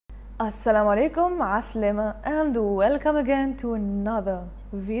Assalamu alaikum, Aslema, and welcome again to another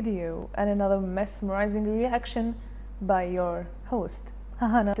video and another mesmerizing reaction by your host,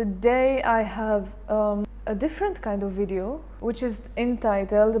 Hana. Today I have a different kind of video which is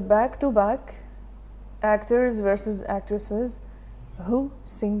entitled Back-to-back Actors versus Actresses Who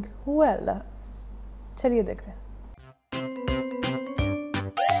Sing Well. चलिए देखते हैं.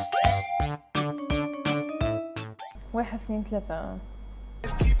 واحد اثنين ثلاثة.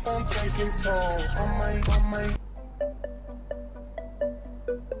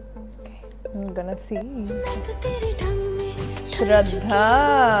 Okay, I'm gonna see. श्रद्धा.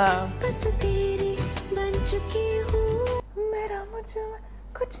 मेरा मुझे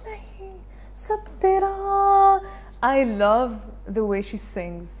कुछ नहीं सब तेरा. I love the way she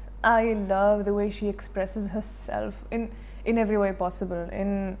sings. I love the way she expresses herself in every way possible.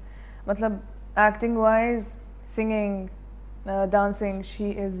 In मतलब acting wise, singing, dancing,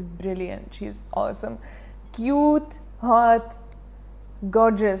 she is brilliant. She is awesome, cute, hot,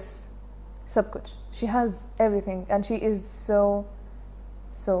 gorgeous, sab kuch. She has everything and she is so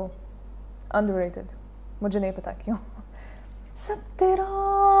underrated. मुझे नहीं पता क्यों. सब तेरा.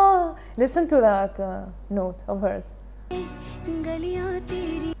 Listen to that note of hers.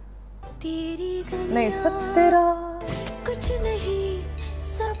 नहीं सब तेरा कुछ नहीं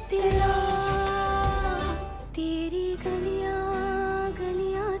सब तेरा तेरी गलियां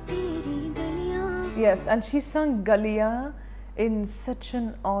गलियां तेरी गलियां. Yes, and she sang Galiya in such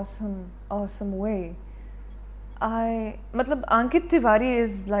an awesome way. मतलब Ankit Tiwari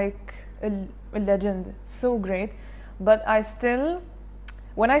is like a legend, so great, but I still,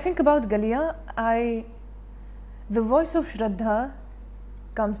 when I think about Galiya, the voice of Shraddha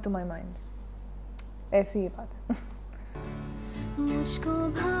comes to my mind. ऐसी ही बात. मुझको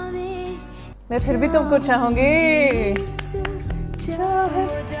भावे मैं फिर भी तुमको चाहूंगी.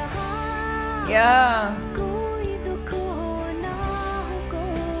 Yeah.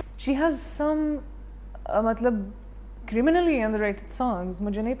 She has some मतलब criminally underrated songs.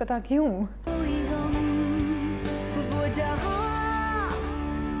 मुझे नहीं पता क्यों.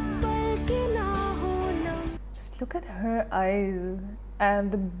 Just look at her eyes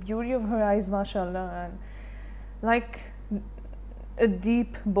and the beauty of her eyes, mashallah, and like a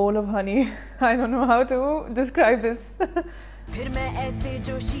deep bowl of honey. I don't know how to describe this.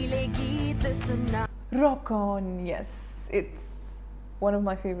 Rock on, yes, it's one of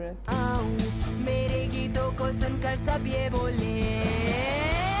my favorites.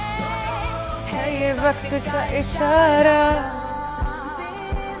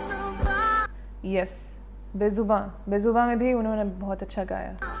 Yes, Bezubaan में भी उन्होंने बहुत अच्छा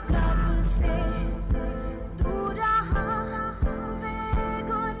गाया.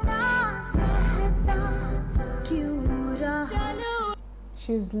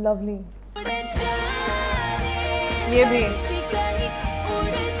 She's lovely. ये भी.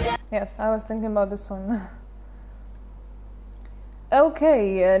 Yes, I was thinking about this song.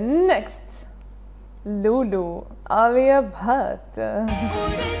 Okay, next, Lulu, Alia Bhatt.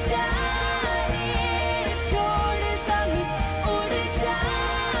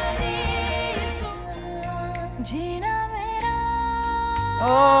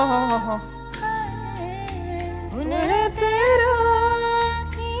 Oh,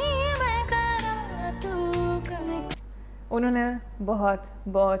 उन्होंने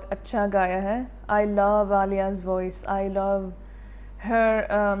बहुत अच्छा गाया है. I love Alia's voice. I love her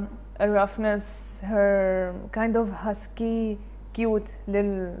roughness, her kind of husky, cute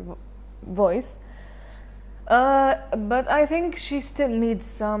little voice. But I think she still needs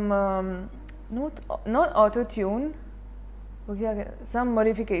some not auto-tune, some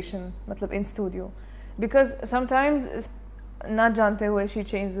modification, मतलब in studio, because sometimes not जानते हुए she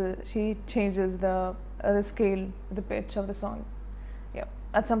changes the scale, the pitch of the song. Yeah,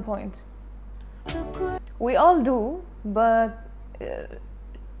 at some point. We all do, but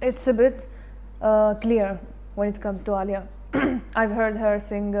it's a bit clear when it comes to Alia. I've heard her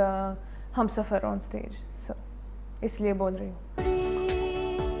sing Humsafar on stage, so इसलिए बोल रही हूँ.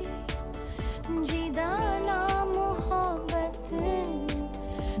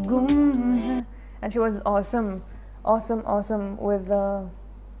 And she was awesome with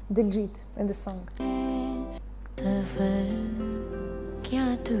Diljit in this song.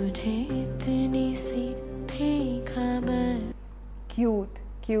 Cute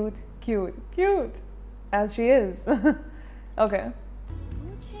as she is. Okay.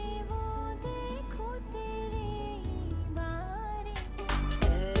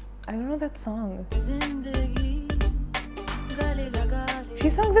 I don't know that song. She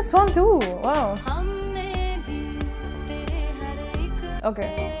sang this one too. Wow.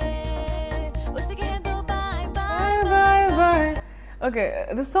 Okay. Okay,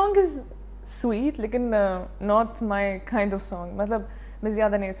 the song is sweet, लेकिन not my kind of song. मतलब मैं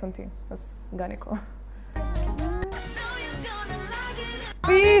ज़्यादा नहीं सुनती उस गाने को.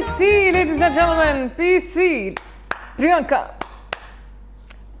 PC, ladies and gentlemen, PC, Priyanka.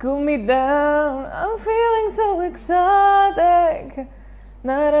 Cool me down, I'm feeling so exotic.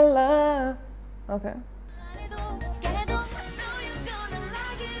 Not alive. Okay.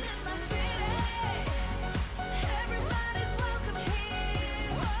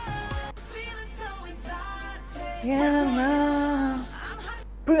 Yeah,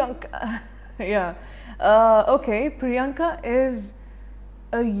 Priyanka. Yeah. Okay, Priyanka is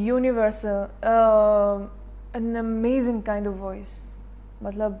a universal, an amazing kind of voice.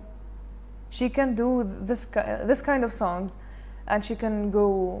 Matlab, she can do this kind of songs, and she can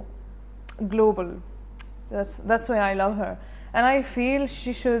go global. That's why I love her, and I feel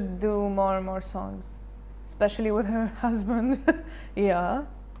she should do more and more songs, especially with her husband. Yeah.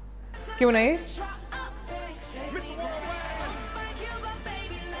 क्यों नहीं?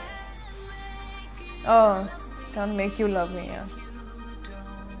 Oh, Can't Make You Love Me, yeah.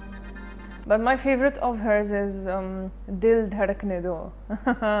 But my favorite of hers is Dil Dhadakne Do.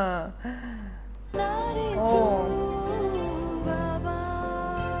 Oh.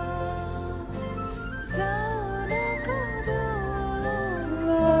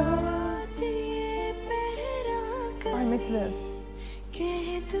 I miss this. I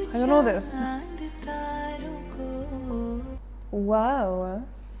don't know this. Wow.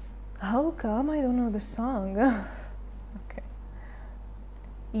 How come I don't know this song? Okay.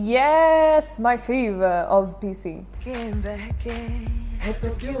 Yes, my fave of PC.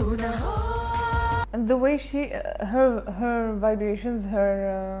 And the way she, her vibrations,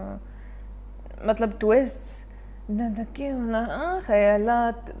 her matlab twists. You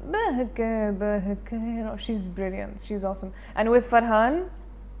know, she's brilliant. She's awesome. And with Farhan,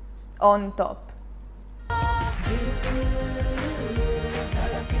 on top.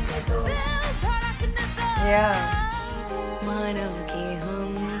 Yeah.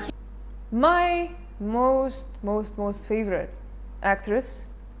 My most favorite actress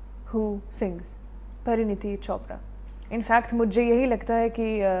who sings, Pariniti Chopra. In fact, मुझे यही लगता है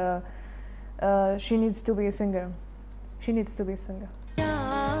कि she needs to be a singer. She needs to be a singer.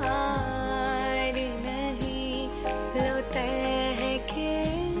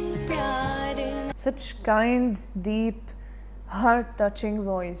 Such kind, deep, heart-touching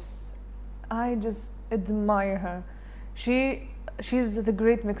voice. I just admire her. She's the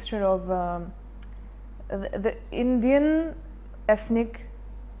great mixture of the Indian ethnic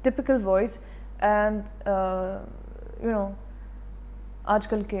typical voice and you know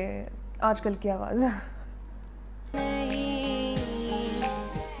आजकल की आवाज़.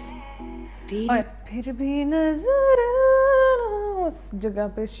 और फिर भी नजर उस जगह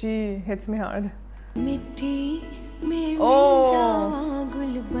पे she hits me hard. मिट्टी में मिल जावा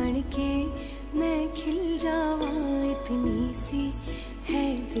गुल बनके मैं खिल जावा इतनी सी है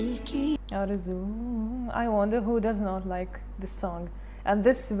दिल की. I wonder who does not like this song and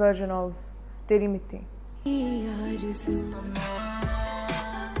this version of Teri Mitti.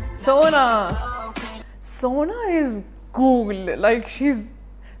 Sona is cool. Like, she's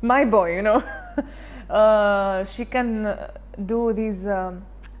my boy, you know. She can do these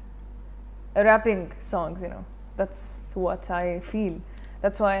rapping songs, you know. That's what I feel.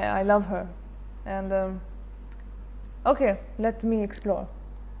 That's why I love her. And okay, let me explore.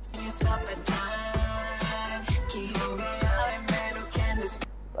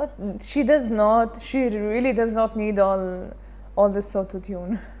 But she really does not need all this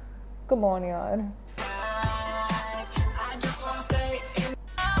auto-tune. Come on, yaar.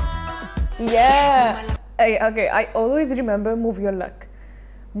 Yeah. Okay, I always remember Move Your Luck.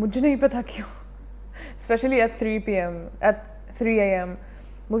 मुझे नहीं पता क्यों. Especially at 3 p.m. at 3 a.m.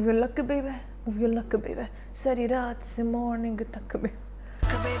 Move your luck, baby. Move your luck, baby. सारी रात से morning तक baby.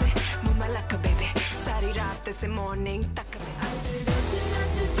 Move my luck, baby. सारी रात से morning तक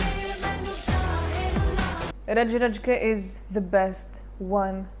Raj Raj Ke is the best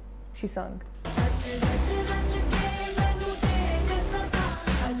one she sung.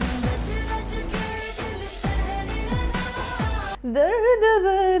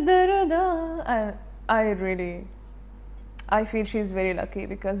 I feel she's very lucky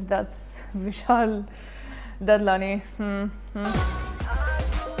because that's Vishal Dadlani.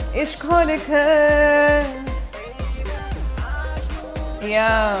 Ishq ho likha.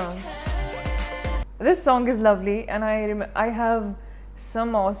 Yeah. This song is lovely, and I have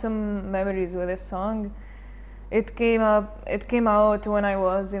some awesome memories with this song. It came out when I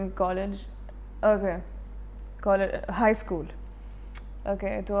was in college. Okay, high school.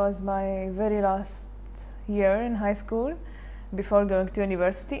 Okay, it was my very last year in high school before going to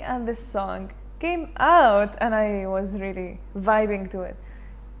university, and this song came out and I was really vibing to it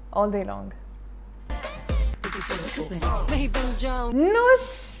all day long.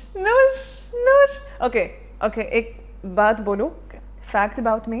 Nush, nush, nush. Okay, ek baat bolu. Fact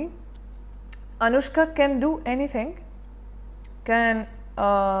about me. Anushka can do anything. Can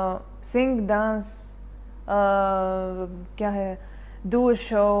sing, dance, क्या है, do a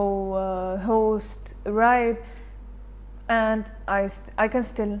show, host, write, and I can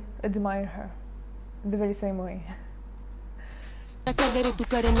still admire her the very same way.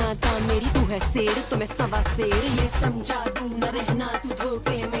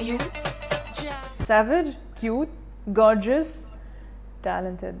 Savage, cute, gorgeous,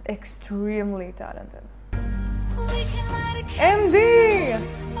 talented, extremely talented. MD!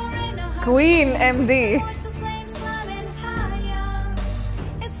 Queen MD!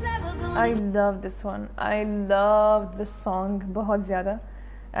 I love this one. I love this song बहुत ज़्यादा,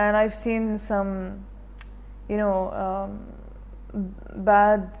 and I've seen some, you know,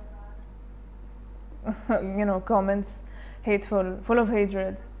 bad, you know, comments, hateful, full of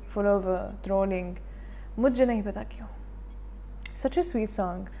hatred, full of trolling. मुझे नहीं पता क्यों. Such a sweet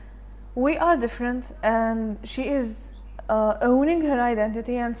song. We are different, and she is owning her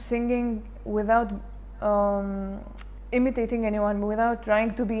identity and singing without imitating anyone, without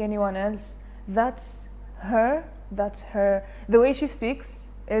trying to be anyone else. That's her. That's her. The way she speaks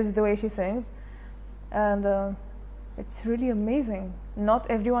is the way she sings, and it's really amazing. Not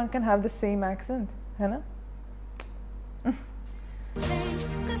everyone can have the same accent, Hana.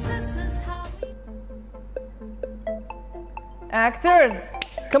 Actors,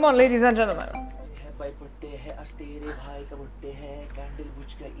 come on, ladies and gentlemen.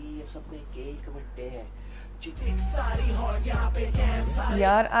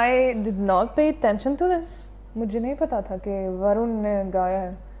 यार, I did not pay attention to this. मुझे नहीं पता था कि वरुण ने गाया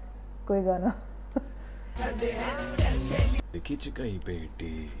है कोई गाना.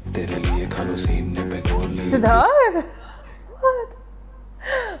 Siddharth? What?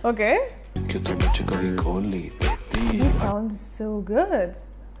 Okay. He sounds so good.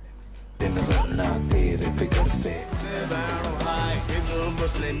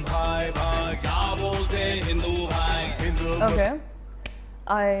 Okay.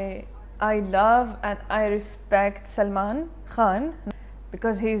 I love and I respect Salman Khan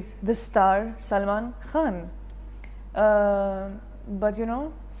because he's the star Salman Khan. But you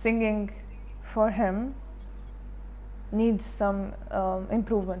know, singing for him needs some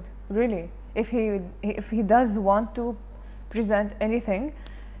improvement, really. If he does want to present anything,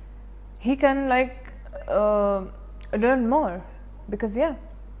 he can like learn more, because yeah,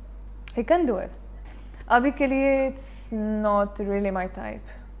 he can do it. अभी के लिए it's not really my type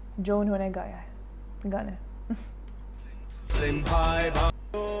जो उन्होंने गाया है गाने.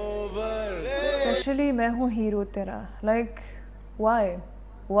 Especially मैं हूँ हीरो तेरा. Like why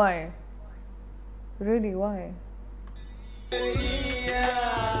really why?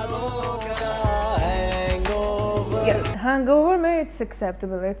 Yes, Hangover में it's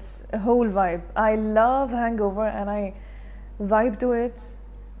acceptable. It's a whole vibe. I love Hangover and I vibe to it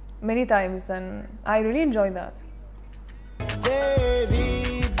many times and I really enjoy that.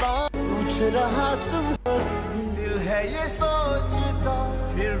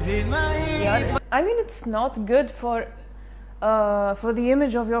 Yeah, I mean, it's not good for the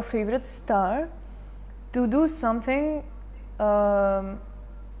image of your favorite star to do something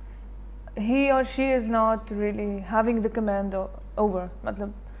he or she is not really having the command over.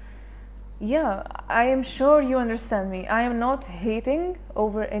 Matlab, yeah, I am sure you understand me. I am not hating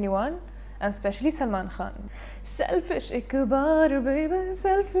over anyone, and especially Salman Khan. Selfish, ek baar baby,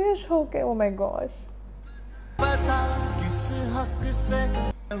 selfish hoke. Oh my gosh.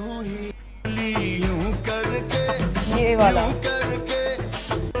 ये वाला.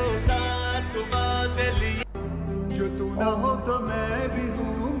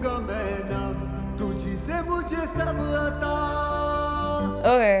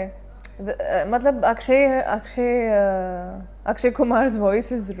 Okay. मतलब Akshay Kumar's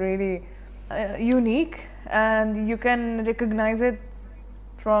voice is really unique and you can recognize it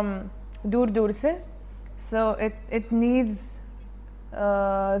from dur se. So it needs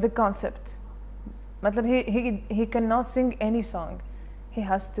the concept. मतलब he cannot sing any song. He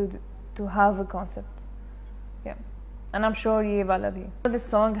has to have a concept. Yeah, and I'm sure ye wala bhi. This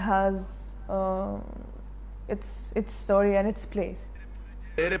song has its story and its place.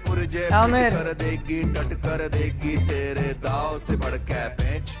 Amir.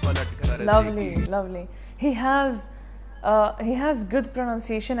 Lovely. He has he has good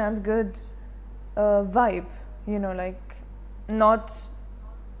pronunciation and good vibe, you know, like not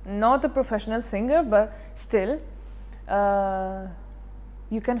a professional singer, but still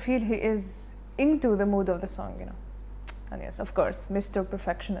you can feel he is into the mood of the song, you know. And yes, of course, Mr.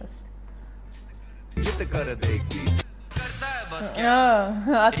 Perfectionist.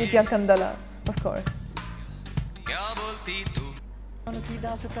 Aaki kya kandala, of course.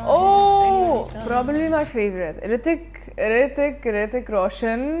 Oh, probably my favorite. Hrithik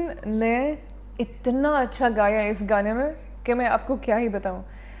Roshan ने इतना अच्छा गाया इस गाने में कि मैं आपको क्या ही बताऊं.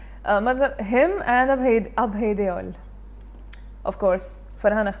 मतलब him and Abhay Deol. Of course,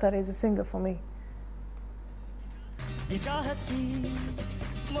 Farhan Akhtar is a singer for me.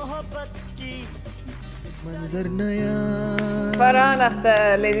 Farhan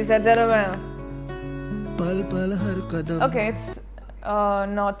Akhtar, ladies and gentlemen. Okay, it's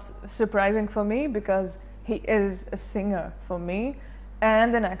not surprising for me because he is a singer for me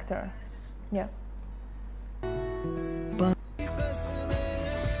and an actor. Yeah.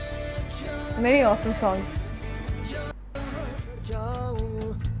 Many awesome songs.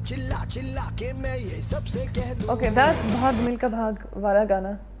 Okay, that भाग मिलका भाग वाला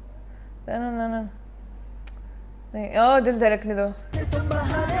गाना. No. नहीं, oh, दिल धड़कने दो.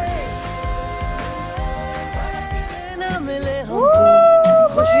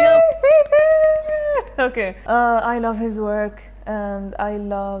 Okay, I love his work and I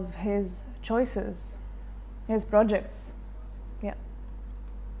love his choices, his projects. Yeah.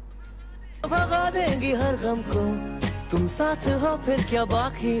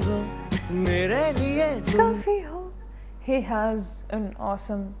 He has an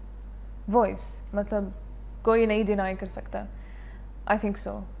awesome voice. मतलब कोई नहीं deny कर सकता. I think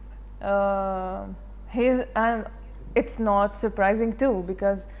so. And it's not surprising too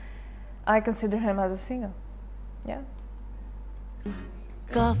because I consider him as a singer. Yeah.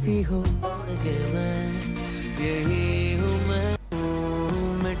 काफी हो कि मैं यही हूँ मैं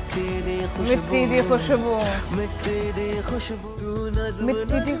मिट्टी दी खुशबू is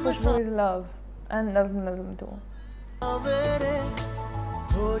love and nazm too.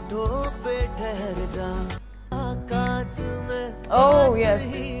 Oh yes,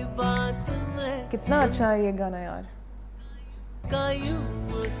 कितना अच्छा है ये गाना यार.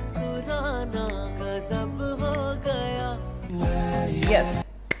 Yes,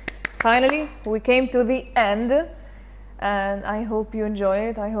 finally we came to the end and I hope you enjoy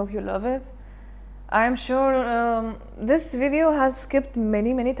it. I hope you love it. I'm sure this video has skipped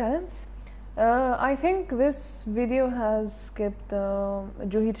many talents. I think this video has skipped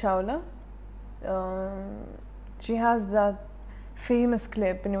Juhi Chawla. She has that famous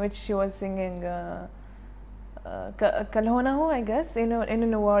clip in which she was singing Kal Ho Na Ho, I guess, in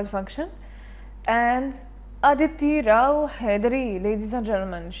an award function. And Aditi Rao Haidari, ladies and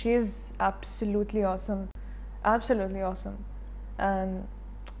gentlemen, she is absolutely awesome. Absolutely awesome. And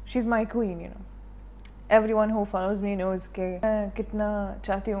she's my queen, you know. Everyone who follows me knows कि मैं कितना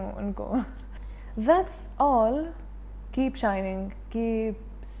चाहती हूँ उनको. That's all. Keep shining, keep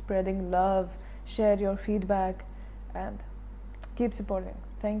spreading love, share your feedback and keep supporting.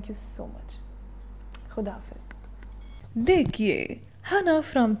 Thank you so much. Khuda Hafiz. देखिए Hana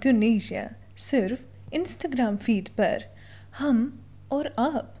from Tunisia सिर्फ Instagram feed पर हम और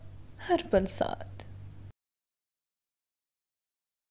आप हर पल साथ.